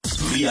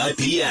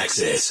VIP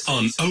Access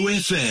on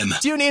OFM.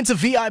 Tune in to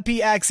VIP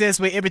Access,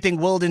 where everything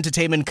world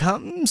entertainment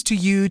comes to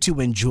you to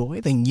enjoy.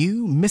 The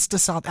new Mr.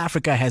 South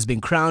Africa has been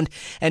crowned,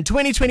 and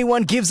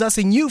 2021 gives us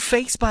a new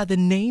face by the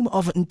name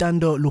of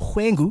Ntando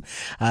Lurwengu.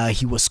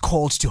 He was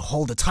called to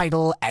hold the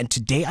title, and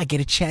today I get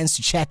a chance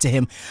to chat to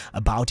him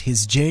about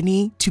his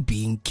journey to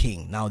being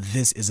king. Now,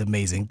 this is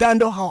amazing.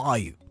 Ntando, how are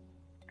you?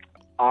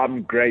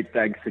 I'm great,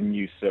 thanks, and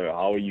you, sir.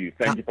 How are you?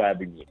 Thank you for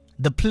having me.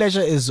 The pleasure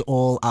is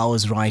all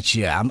ours right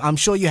here. I'm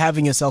sure you're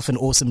having yourself an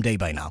awesome day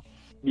by now.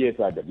 Yes,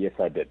 I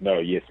did. No,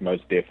 yes,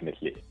 most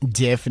definitely.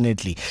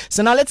 Definitely.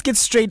 So now let's get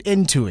straight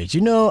into it.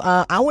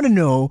 I want to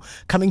know,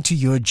 coming to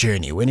your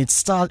journey, when it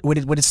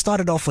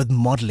started off with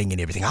modeling and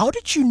everything, how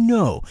did you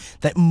know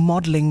that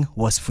modeling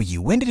was for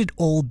you? When did it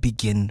all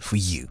begin for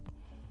you?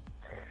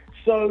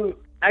 So,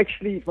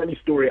 actually, funny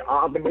story.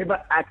 I've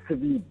never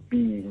actively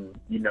been,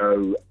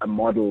 a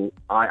model.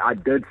 I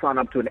did sign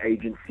up to an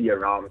agency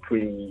around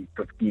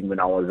 2015 when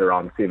I was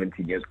around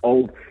 17 years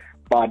old.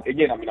 But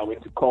again, I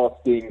went to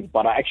castings,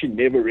 but I actually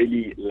never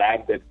really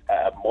landed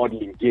a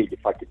modeling gig,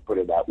 if I could put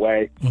it that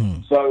way.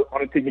 So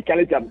on a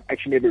technicality, I've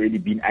actually never really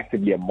been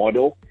actively a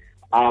model.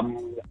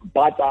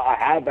 But I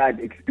have had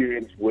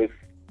experience with,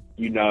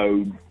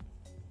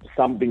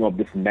 something of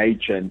this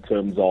nature in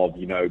terms of,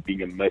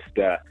 being a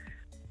Mr.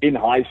 In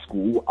high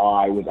school.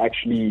 I was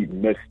actually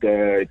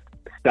Mr.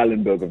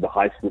 Stellenberg of the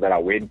high school that I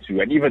went to,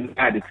 and even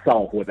that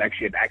itself was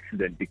actually an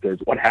accident, because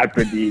what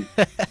happened is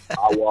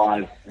I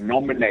was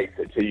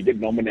nominated. So you get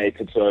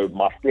nominated. So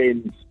my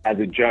friends, as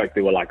a joke,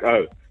 they were like,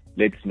 "Oh,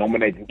 let's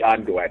nominate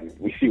Ntando and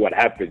we see what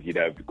happens,"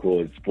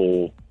 because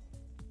for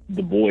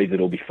the boys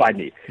it'll be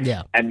funny.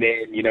 Yeah. And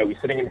then we're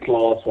sitting in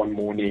class one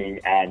morning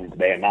and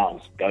they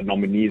announced the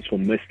nominees for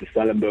Mr.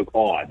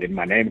 Stellenberg. Then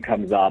my name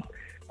comes up.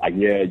 I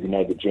hear,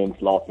 the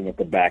gents laughing at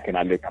the back, and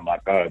I look, I'm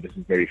like, oh, this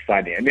is very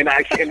funny. And then I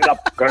actually ended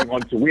up going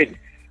on to win.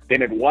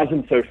 Then it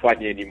wasn't so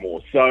funny anymore.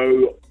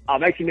 So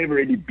I've actually never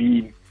really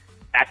been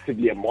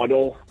actively a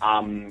model,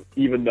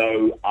 even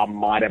though I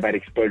might have had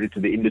exposure to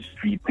the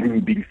industry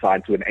through being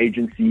signed to an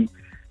agency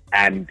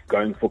and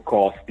going for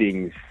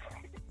castings,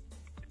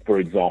 for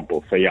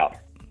example. So, yeah.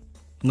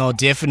 No,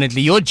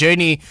 definitely. Your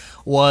journey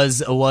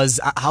was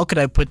how could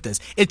I put this?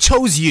 It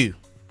chose you,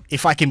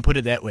 if I can put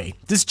it that way.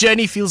 This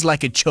journey feels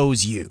like it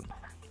chose you.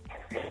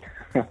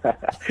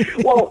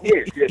 Well,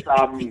 yes.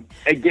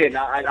 Again,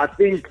 I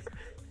think,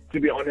 to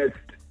be honest,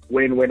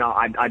 when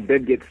I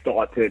did get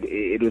started,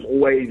 it was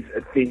always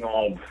a thing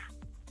of,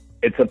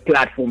 it's a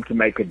platform to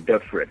make a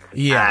difference.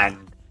 Yeah.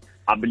 And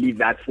I believe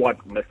that's what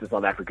Mr.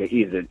 South Africa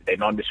is. They're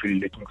not necessarily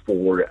looking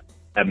for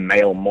a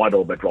male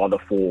model, but rather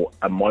for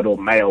a model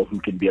male who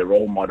can be a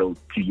role model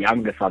to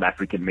younger South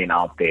African men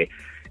out there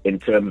in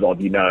terms of,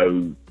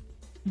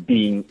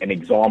 being an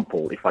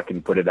example, if I can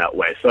put it that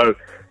way. So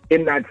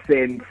in that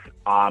sense,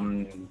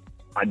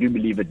 I do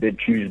believe it did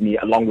choose me,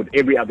 along with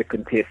every other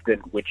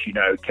contestant which,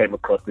 came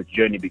across this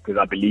journey, because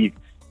I believe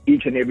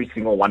each and every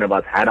single one of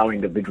us had our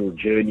individual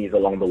journeys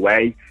along the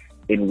way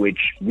in which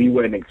we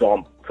were an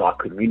example to our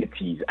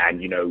communities, and,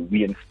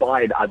 we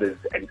inspired others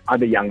and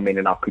other young men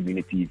in our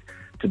communities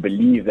to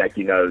believe that,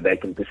 they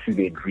can pursue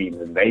their dreams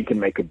and they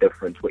can make a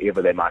difference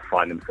wherever they might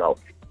find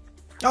themselves.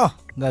 Oh,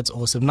 that's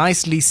awesome.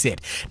 Nicely said.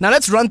 Now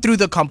let's run through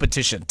the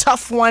competition.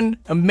 Tough one,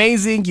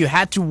 amazing. You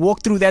had to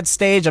walk through that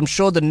stage. I'm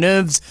sure the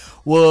nerves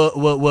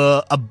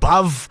were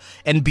above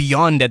and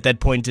beyond at that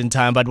point in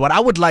time. But what I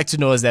would like to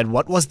know is that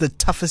what was the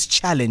toughest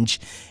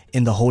challenge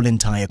in the whole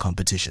entire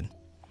competition?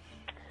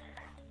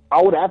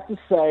 I would have to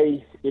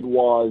say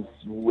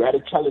we had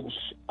a challenge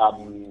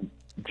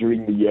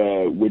during the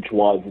year, which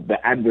was the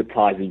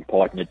advertising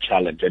partner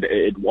challenge.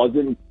 It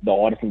wasn't the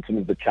hardest in terms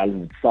of the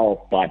challenge itself,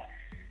 but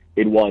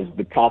it was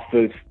the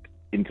toughest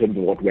in terms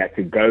of what we had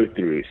to go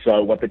through.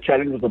 So what the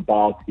challenge was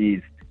about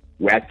is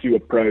we had to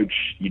approach,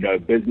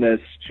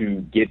 business to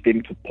get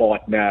them to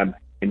partner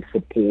in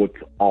support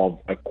of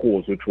a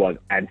cause, which was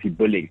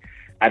anti-bullying.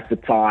 At the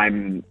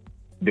time,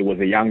 there was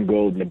a young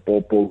girl in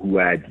Limpopo who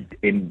had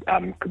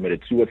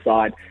committed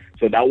suicide.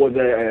 So that was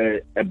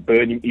a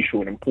burning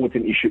issue, an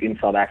important issue in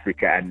South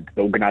Africa. And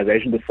the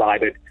organization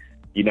decided,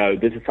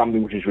 this is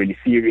something which is really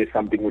serious,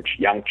 something which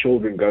young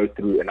children go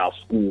through in our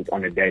schools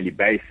on a daily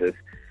basis.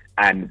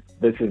 And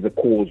this is the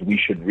cause we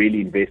should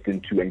really invest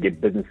into and get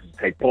businesses to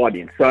take part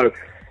in. So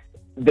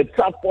the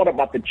tough part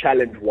about the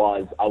challenge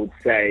was, I would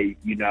say,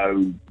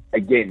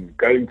 again,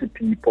 going to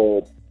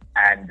people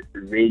and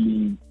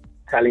really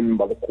telling them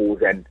about the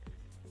cause and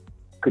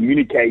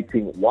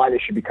communicating why they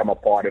should become a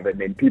part of it.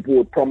 And then people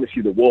will promise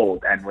you the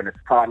world. And when it's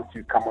time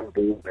to come on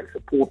board and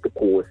support the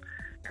cause,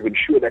 to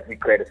ensure that we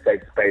create a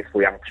safe space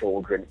for young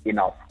children in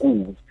our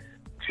schools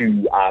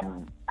to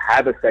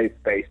have a safe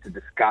space to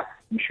discuss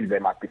issues they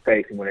might be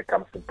facing when it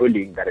comes to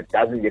bullying, that it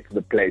doesn't get to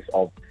the place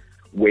of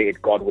where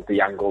it got with the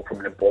young girl from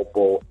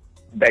Limpopo,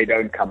 they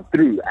don't come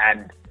through.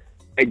 And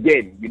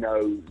again,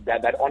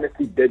 that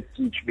honestly did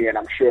teach me, and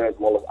I'm sure as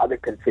well as other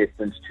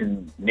contestants,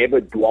 to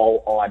never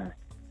dwell on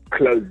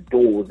closed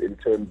doors in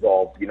terms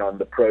of, in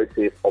the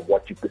process of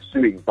what you're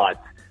pursuing,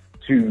 but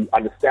to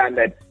understand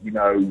that,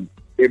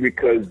 every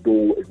closed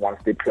door is one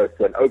step closer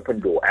to an open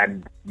door,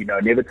 and,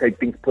 never take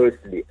things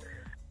personally.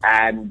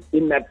 And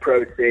in that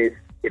process,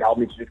 it helped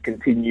me to just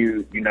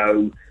continue,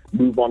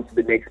 move on to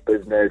the next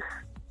business.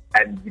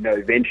 And,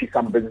 eventually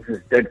some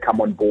businesses did come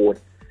on board,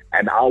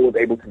 and I was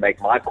able to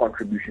make my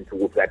contribution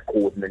towards that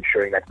cause and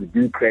ensuring that we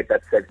do create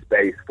that safe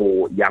space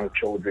for young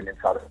children in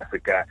South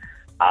Africa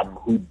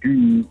who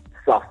do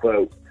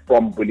suffer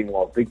from bullying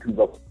or victims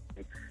of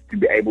bullying, to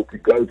be able to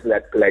go to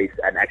that place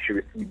and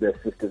actually receive the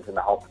assistance and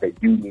the help they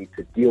do need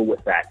to deal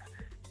with that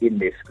in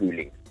their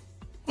schooling.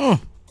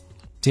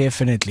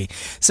 Definitely.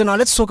 So now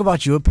let's talk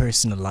about your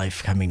personal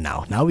life coming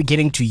now. Now we're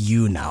getting to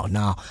you now.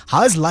 Now,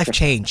 how has life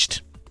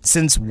changed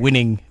since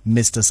winning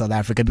Mr. South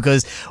Africa?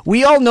 Because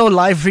we all know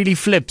life really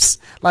flips.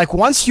 Like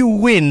once you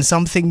win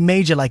something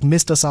major like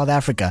Mr. South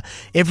Africa,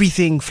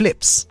 everything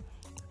flips.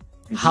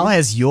 How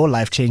has your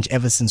life changed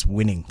ever since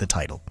winning the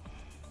title?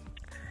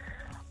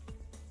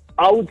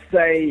 I would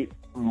say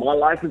my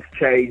life has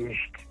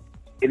changed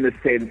in the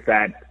sense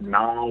that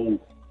now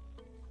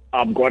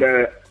I've got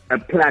a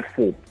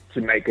platform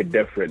to make a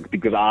difference,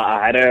 because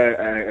I had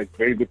a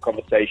very good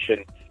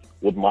conversation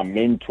with my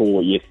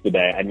mentor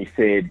yesterday, and he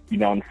said,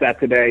 on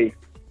Saturday,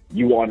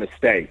 you were on a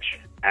stage,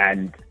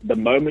 and the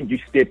moment you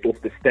stepped off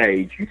the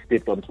stage, you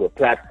stepped onto a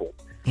platform.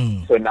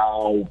 So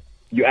now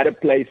you're at a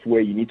place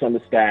where you need to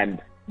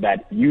understand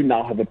that you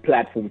now have a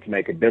platform to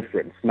make a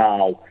difference.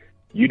 Now,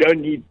 you don't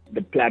need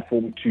the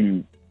platform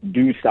to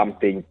do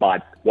something,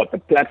 but what the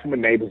platform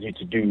enables you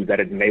to do is that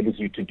it enables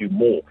you to do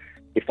more,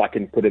 if I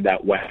can put it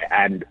that way.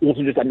 And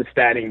also just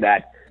understanding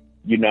that,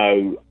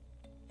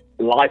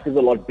 life is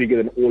a lot bigger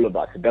than all of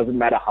us. It doesn't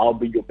matter how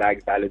big your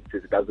bank balance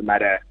is. It doesn't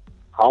matter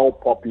how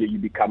popular you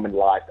become in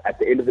life. At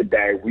the end of the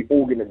day, we're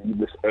all going to leave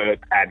this earth.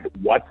 And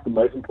what's the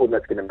most important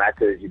that's going to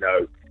matter is,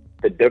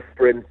 the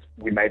difference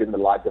we made in the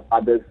lives of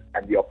others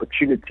and the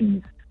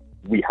opportunities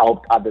we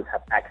helped others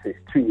have access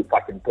to, if I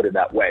can put it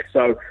that way.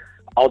 So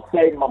I would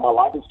say my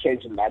life has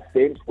changed in that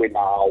sense, where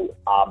now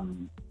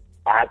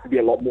I have to be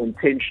a lot more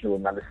intentional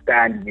and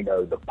understand,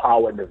 the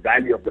power and the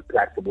value of the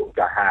platform which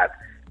I have,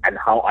 and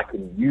how I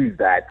can use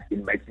that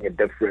in making a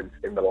difference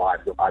in the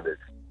lives of others.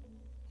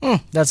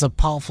 That's a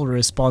powerful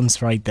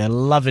response right there.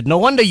 Love it. No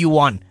wonder you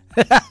won.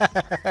 Thank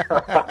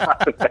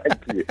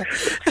you.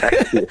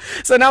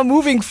 So now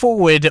moving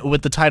forward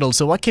with the title,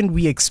 so what can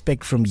we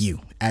expect from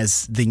you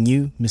as the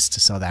new Mr.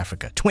 South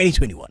Africa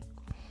 2021?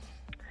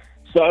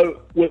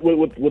 So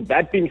with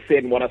that being said,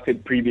 and what I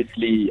said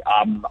previously,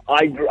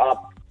 I grew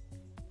up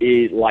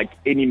like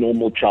any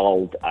normal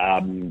child,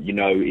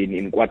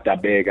 in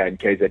Guatabega and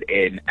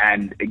KZN.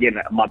 And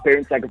again, my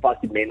parents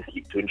sacrificed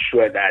immensely to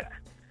ensure that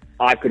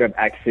I could have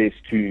access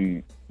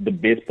to the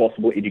best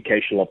possible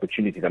educational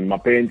opportunities. I mean, my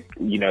parents,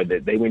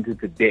 they went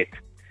into debt,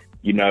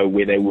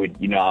 where they would,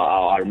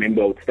 I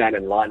remember I would stand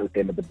in line with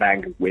them at the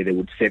bank where they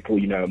would settle,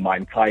 my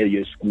entire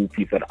year's school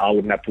fees, that I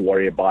wouldn't have to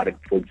worry about it,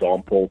 for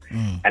example.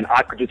 And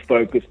I could just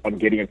focus on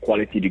getting a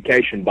quality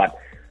education. But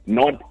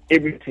not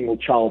every single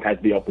child has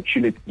the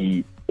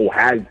opportunity or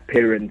has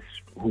parents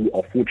who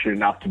are fortunate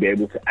enough to be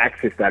able to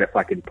access that, if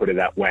I can put it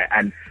that way.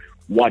 And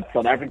what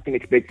South Africa can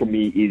expect from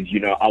me is,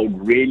 I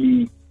would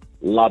really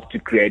love to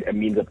create a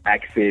means of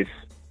access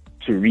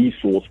to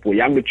resource for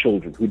younger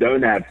children who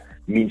don't have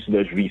means to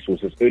those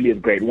resources early as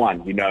grade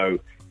 1,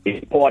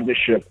 in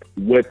partnership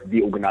with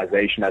the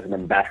organization as an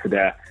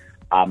ambassador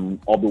of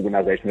the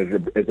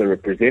organization, as a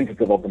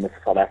representative of the Mr.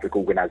 South Africa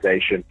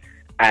organization.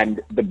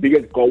 And the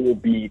biggest goal will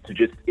be to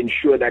just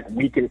ensure that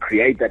we can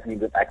create that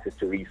means of access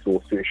to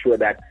resource, to ensure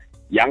that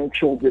young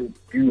children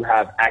do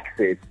have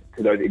access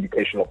to those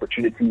educational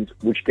opportunities,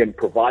 which can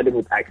provide them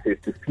with access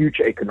to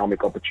future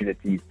economic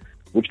opportunities,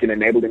 which can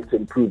enable them to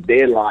improve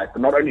their lives,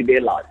 but not only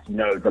their lives,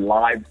 the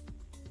lives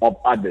of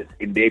others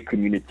in their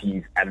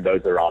communities and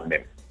those around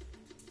them.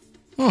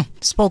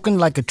 Spoken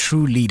like a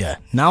true leader.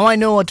 Now I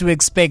know what to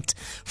expect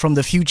from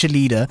the future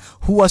leader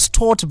who was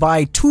taught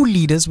by two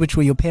leaders, which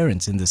were your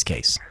parents in this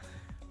case.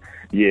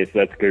 Yes,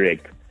 that's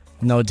correct.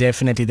 No,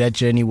 definitely. That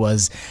journey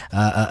was,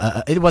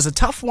 it was a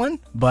tough one,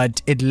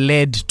 but it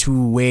led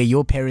to where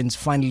your parents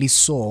finally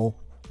saw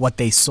what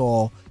they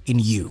saw in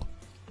you.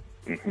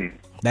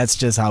 That's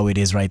just how it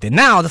is right there.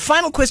 Now, the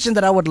final question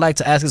that I would like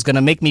to ask is going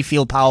to make me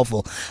feel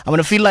powerful. I'm going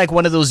to feel like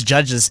one of those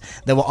judges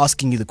that were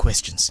asking you the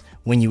questions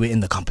when you were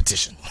in the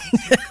competition.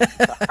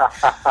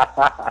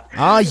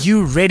 Are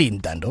you ready,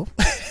 Ntando?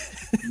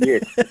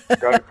 Yes,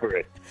 go for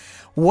it.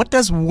 What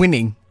does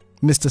winning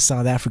Mr.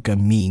 South Africa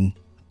mean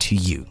to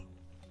you?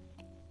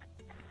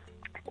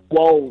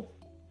 Well,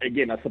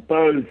 again, I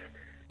suppose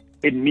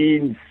it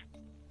means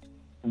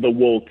the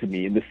world to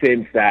me, in the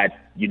sense that,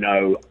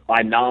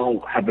 I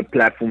now have a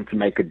platform to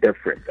make a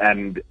difference.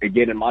 And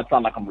again, it might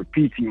sound like I'm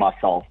repeating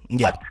myself,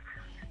 but,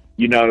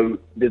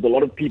 there's a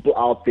lot of people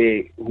out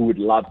there who would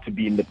love to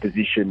be in the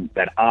position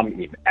that I'm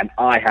in. And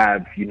I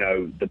have,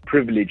 the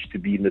privilege to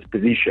be in this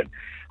position.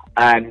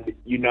 And,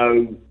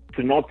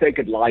 to not take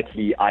it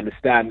lightly, I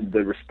understand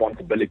the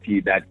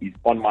responsibility that is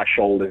on my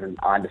shoulders, and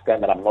I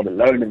understand that I'm not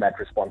alone in that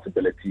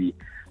responsibility.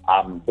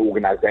 The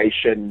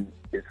organization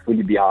is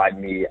fully behind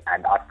me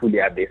and I fully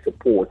have their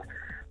support.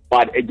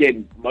 But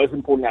again, most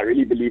importantly, I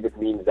really believe it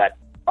means that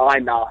I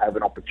now have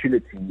an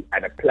opportunity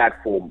and a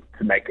platform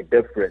to make a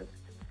difference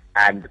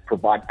and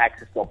provide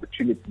access to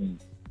opportunity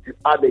to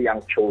other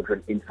young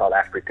children in South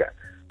Africa,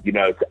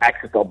 to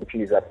access the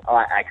opportunities that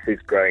I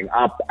accessed growing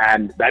up.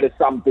 And that is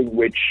something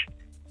which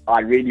I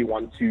really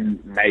want to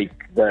make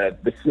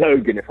the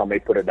slogan, if I may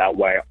put it that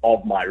way,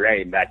 of my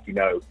reign, that,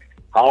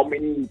 how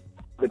many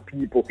other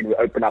people can we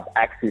open up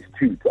access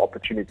to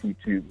opportunity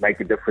to make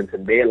a difference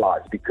in their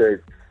lives? Because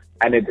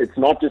it's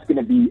not just going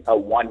to be a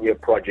one-year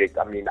project.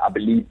 I mean, I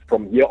believe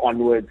from here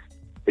onwards,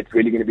 it's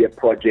really going to be a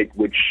project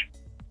which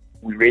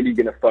we're really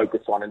going to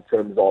focus on in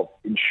terms of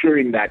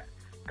ensuring that,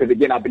 because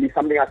again, I believe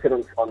something I said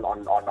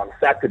on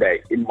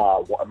Saturday in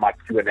my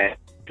Q&A,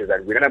 is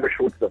that we don't have a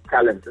shortage of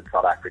talent in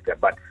South Africa,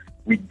 but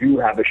we do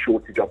have a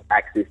shortage of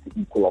access to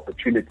equal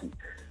opportunity.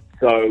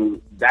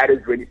 So that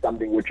is really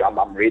something which I'm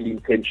really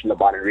intentional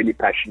about and really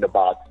passionate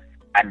about.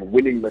 And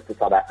winning Mr.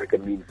 South Africa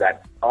means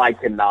that I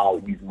can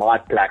now use my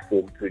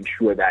platform to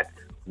ensure that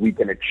we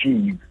can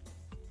achieve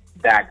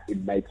that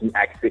in making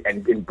access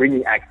and in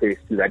bringing access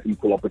to that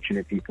equal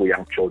opportunity for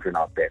young children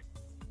out there.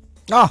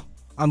 Oh,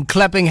 I'm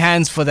clapping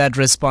hands for that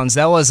response.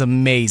 That was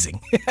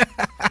amazing.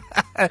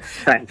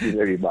 Thank you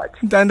very much.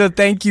 Ntando,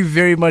 thank you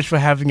very much for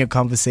having a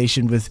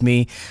conversation with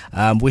me.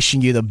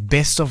 Wishing you the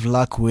best of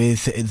luck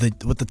with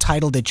the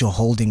title that you're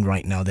holding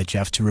right now, that you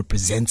have to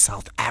represent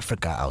South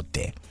Africa out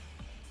there.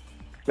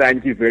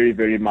 Thank you very,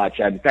 very much.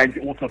 And thank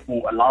you also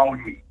for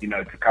allowing me,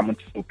 to come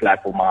onto your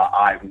platform.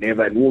 I've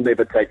never and will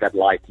never take that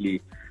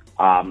lightly.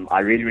 I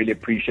really, really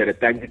appreciate it.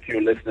 Thank you to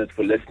your listeners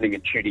for listening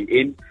and tuning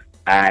in.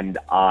 And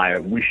I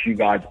wish you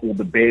guys all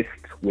the best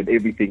with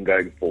everything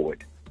going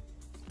forward.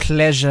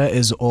 Pleasure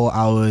is all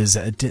ours.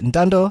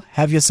 Ntando,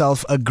 have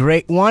yourself a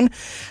great one.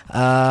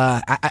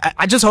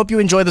 I just hope you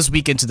enjoy this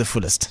weekend to the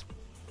fullest.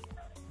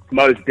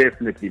 Most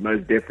definitely.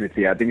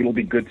 I think it'll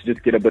be good to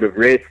just get a bit of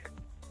rest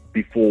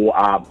before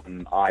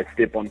I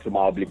step onto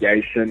my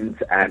obligations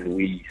and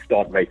we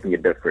start making a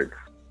difference.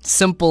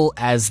 Simple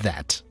as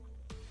that.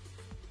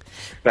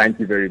 Thank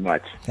you very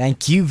much.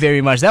 Thank you very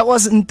much. That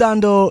was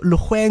Ntando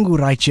Lurwengu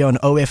right here on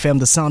OFM,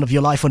 the sound of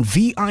your life on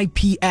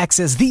VIP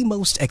Access, the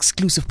most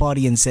exclusive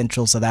party in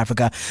Central South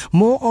Africa.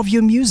 More of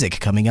your music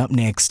coming up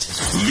next.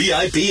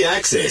 VIP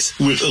Access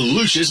with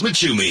Alucius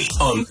Mocumi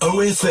on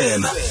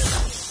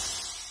OFM.